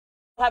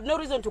have no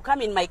reason to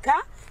come in my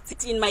car,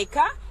 sit in my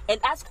car,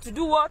 and ask to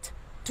do what?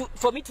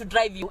 For me to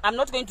drive you. I'm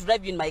not going to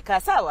drive you in my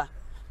car, sawa?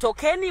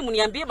 Tokeni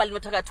mniambie mali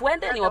mnataka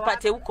tuende ni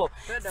wapate huko.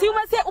 Si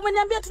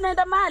umeniambia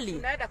tunaenda mali.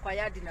 Tunaenda kwa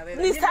yadi na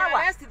wewe. Ni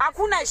sawa.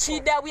 Hakuna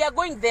shida. We are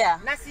going there.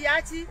 Na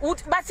siachi.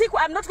 But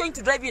I'm not going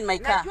to drive you in my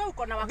car.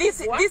 This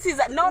is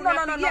no.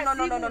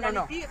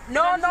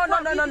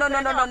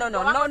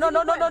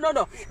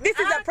 This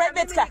is a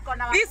private car.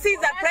 This is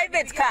a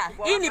private car.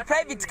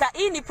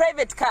 Ini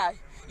private car.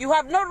 You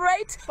have no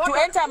right to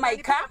enter my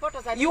car.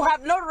 You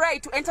have no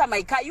right to enter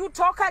my car. You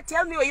talker,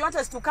 tell me where you want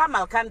us to come.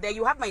 I'll come there.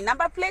 You have my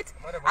number plate.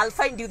 I'll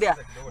find you there.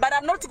 But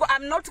I'm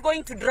not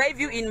going to drive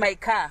you in my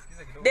car.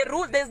 The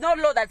rule, there's no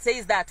law that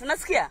says that.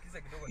 Unasikia?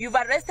 You've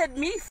arrested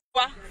me.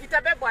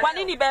 Kwa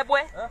nini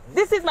bebwe?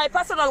 This is my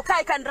personal car.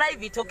 I can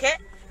drive it, okay?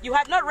 You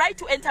have no right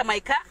to enter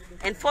my car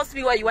and force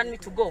me where you want me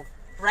to go,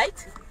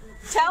 right?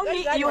 Tell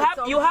me you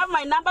have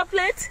my number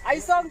plate.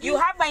 You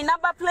have my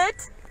number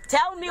plate.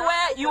 Tell me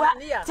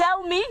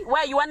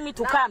where you want me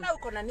to come.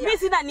 Mimi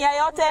sina nia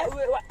yote.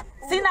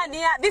 Sina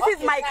nia. This is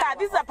my car.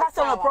 This is a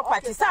personal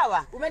property.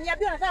 Sawa?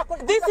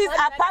 This is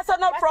a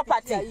personal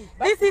property.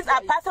 This is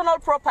a personal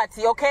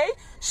property, okay?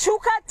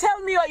 Shuka, tell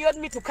me where you want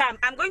me to come.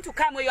 I'm going to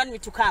come where you want me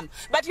to come.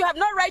 But you have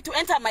no right to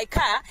enter my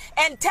car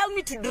and tell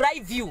me to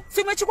drive you.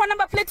 So umechukua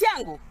number plate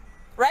yangu,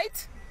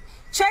 right?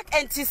 Check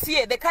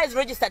NTCA. The car is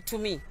registered to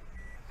me.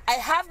 I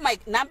have my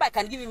number. I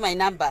can give you my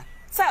number.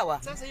 Sawa?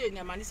 Sasa hiyo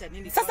inamaanisha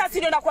nini? Sasa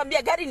sio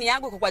nakwambia gari ni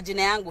yangu kwa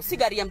jina yangu, si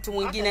gari ya mtu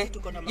mwingine.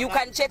 You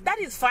can check. That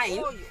is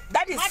fine.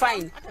 That is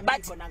fine.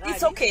 But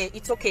it's okay.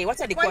 It's okay.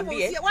 Wacha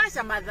nikwambie.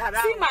 Wacha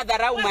madharau. Si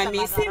madharau mami.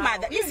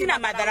 Mimi sina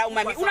madharau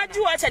mami.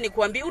 Unajua acha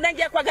nikwambie,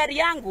 unaingia kwa gari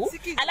yangu,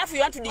 alafu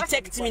you want to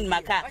detect me in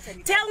my car.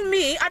 Tell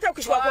me hata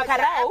ukishwa kwa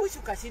karao. Hebu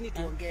shuka chini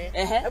tuongee.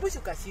 Hebu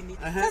shuka chini.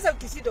 Sasa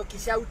ukishindo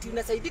kishauti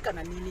unasaidika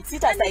na nini?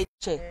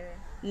 Sitasaidia.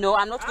 No,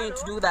 I'm not going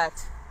to do that.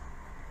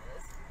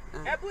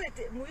 Hebu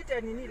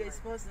muite nini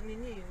response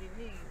nini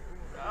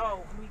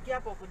au muingia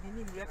hapo kwa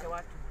nini mweke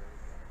watu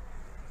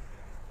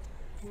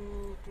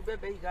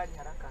tubebe hii gari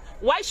haraka.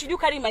 Why should you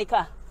carry my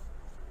car?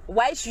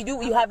 Why should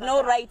you have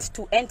no right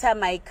to enter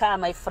my car,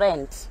 my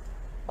friend.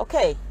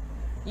 Okay?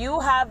 You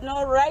have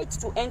no right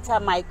to enter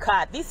my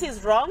car. This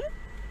is wrong.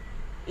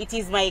 It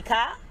is my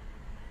car.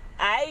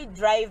 I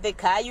drive the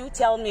car. You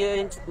tell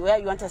me where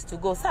you want us to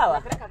go.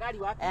 Sawa?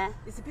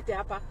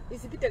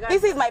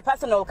 This is my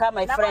personal car,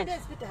 my friend.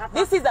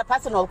 This is a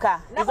personal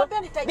car.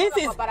 This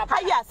is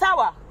haya,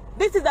 sawa.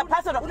 This is a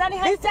personal.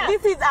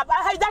 This is a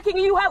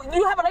hijacking. You have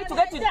a right to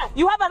get in.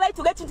 You have a right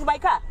to get into my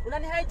car.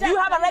 Do you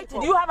have a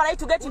right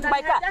to get into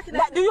my car?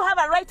 Do you have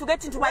a right to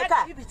get into my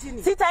car?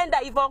 Sitaenda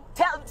hivyo.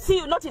 See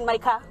you not in my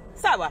car.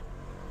 Sawa?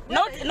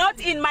 Not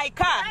in my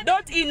car.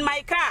 Not in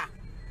my car.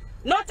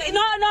 No,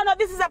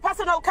 this is a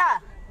personal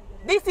car.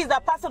 This is a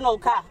personal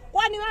car.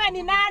 Kwani wewe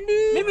ni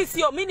nani? Mimi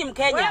sio, mimi ni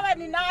Mkenya. Wewe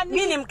ni nani?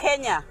 Mimi ni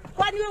Mkenya.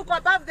 Kwani wewe uko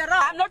above the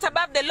law? I'm not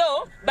above the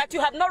law, but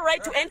you have no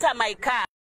right to enter my car.